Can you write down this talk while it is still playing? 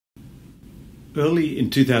Early in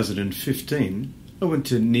 2015, I went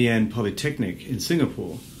to Ngee Ann Polytechnic in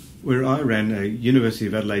Singapore, where I ran a University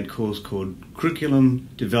of Adelaide course called Curriculum,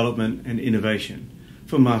 Development and Innovation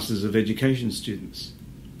for Masters of Education students.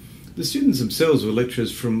 The students themselves were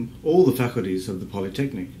lecturers from all the faculties of the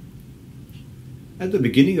Polytechnic. At the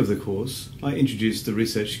beginning of the course, I introduced the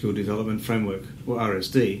Research Skill Development Framework, or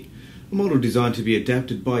RSD, a model designed to be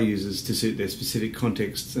adapted by users to suit their specific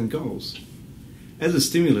contexts and goals. As a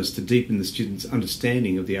stimulus to deepen the students'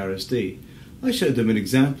 understanding of the RSD, I showed them an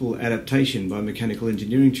example adaptation by mechanical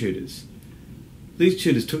engineering tutors. These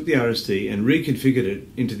tutors took the RSD and reconfigured it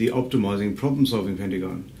into the Optimizing Problem-Solving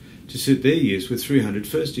Pentagon to suit their use with 300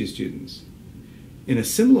 first-year students. In a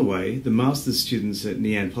similar way, the master's students at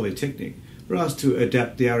Ngee Ann Polytechnic were asked to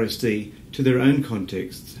adapt the RSD to their own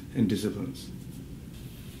contexts and disciplines.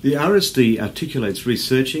 The RSD articulates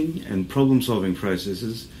researching and problem-solving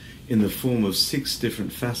processes in the form of 6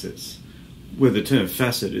 different facets, where the term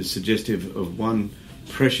facet is suggestive of one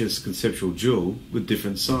precious conceptual jewel with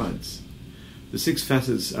different sides. The 6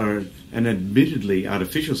 facets are an admittedly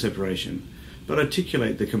artificial separation, but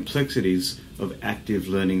articulate the complexities of active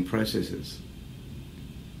learning processes.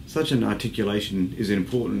 Such an articulation is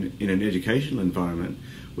important in an educational environment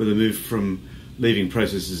where the move from leaving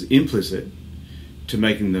processes implicit to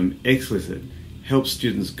making them explicit helps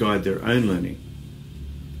students guide their own learning.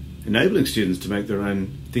 Enabling students to make their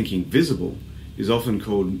own thinking visible is often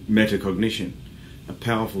called metacognition, a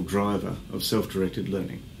powerful driver of self-directed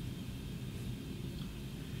learning.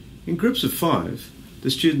 In groups of 5,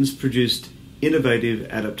 the students produced innovative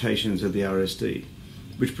adaptations of the RSD,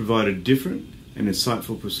 which provided different and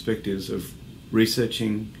insightful perspectives of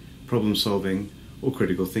researching, problem-solving, or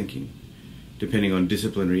critical thinking, depending on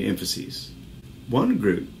disciplinary emphases. One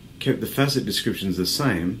group kept the facet descriptions the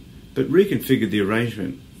same, but reconfigured the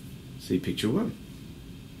arrangement. See picture 1.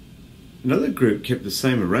 Another group kept the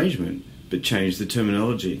same arrangement, but changed the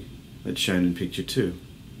terminology. That's shown in picture 2.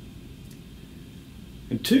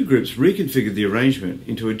 And 2 groups reconfigured the arrangement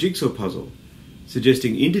into a jigsaw puzzle,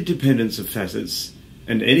 suggesting interdependence of facets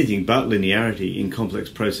and anything but linearity in complex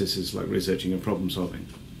processes like researching and problem solving.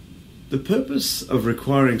 The purpose of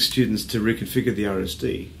requiring students to reconfigure the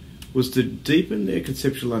RSD was to deepen their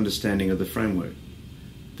conceptual understanding of the framework.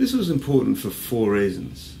 This was important for 4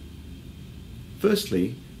 reasons.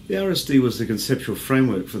 Firstly, the RSD was the conceptual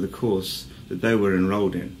framework for the course that they were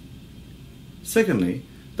enrolled in. Secondly,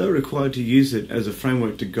 they were required to use it as a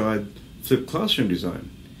framework to guide flipped classroom design.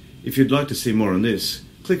 If you'd like to see more on this,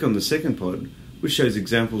 click on the second pod, which shows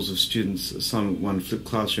examples of students' Assignment 1 flipped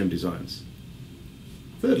classroom designs.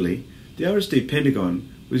 Thirdly, the RSD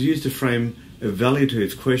Pentagon was used to frame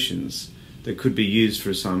evaluative questions that could be used for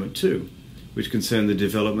Assignment 2, which concern the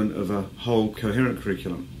development of a whole coherent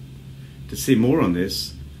curriculum. To see more on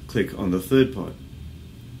this, click on the third pod.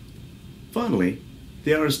 Finally,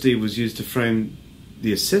 the RSD was used to frame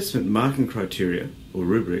the assessment marking criteria, or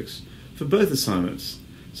rubrics, for both assignments,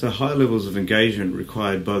 so high levels of engagement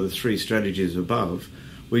required by the 3 strategies above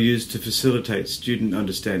were used to facilitate student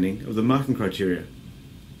understanding of the marking criteria.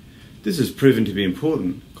 This has proven to be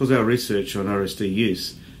important because our research on RSD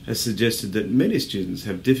use has suggested that many students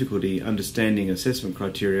have difficulty understanding assessment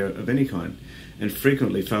criteria of any kind and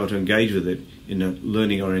frequently fail to engage with it in a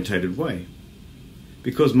learning-orientated way.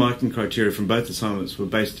 Because marking criteria from both assignments were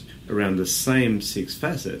based around the same 6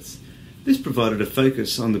 facets, this provided a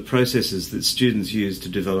focus on the processes that students use to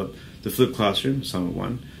develop the flipped classroom, Assignment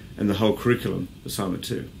 1, and the whole curriculum, Assignment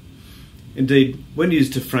 2. Indeed, when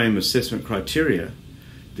used to frame assessment criteria,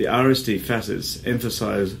 the RSD facets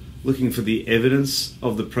emphasise looking for the evidence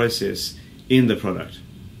of the process in the product.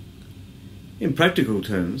 In practical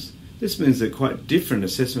terms, this means that quite different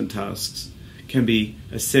assessment tasks can be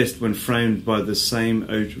assessed when framed by the same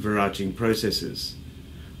overarching processes,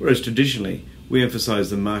 whereas traditionally we emphasise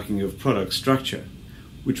the marking of product structure,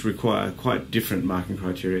 which require quite different marking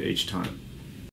criteria each time.